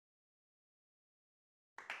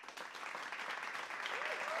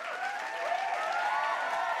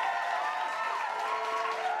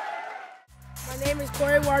My name is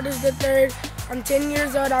Corey Waters III. I'm 10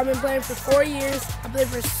 years old. I've been playing for 4 years. I play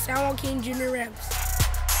for San Joaquin Junior Rams.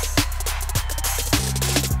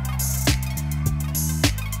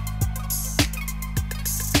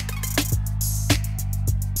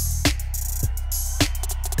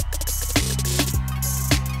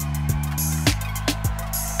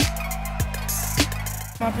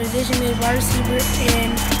 My position is wide receiver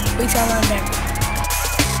and weak side linebacker.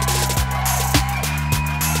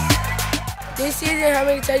 This season, how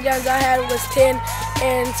many touchdowns I had was 10,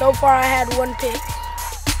 and so far I had 1 pick.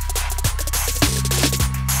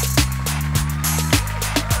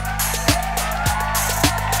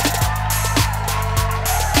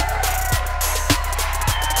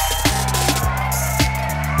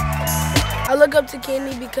 I look up to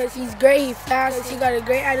Kenny because he's great, he's fast, he got a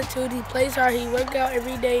great attitude, he plays hard, he works out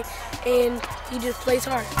every day, and he just plays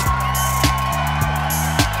hard.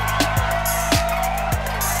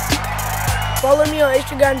 Follow me on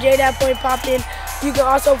Instagram, j.poppin. You can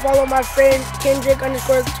also follow my friend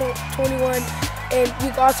Kendrick_21, and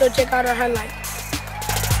you can also check out our highlights.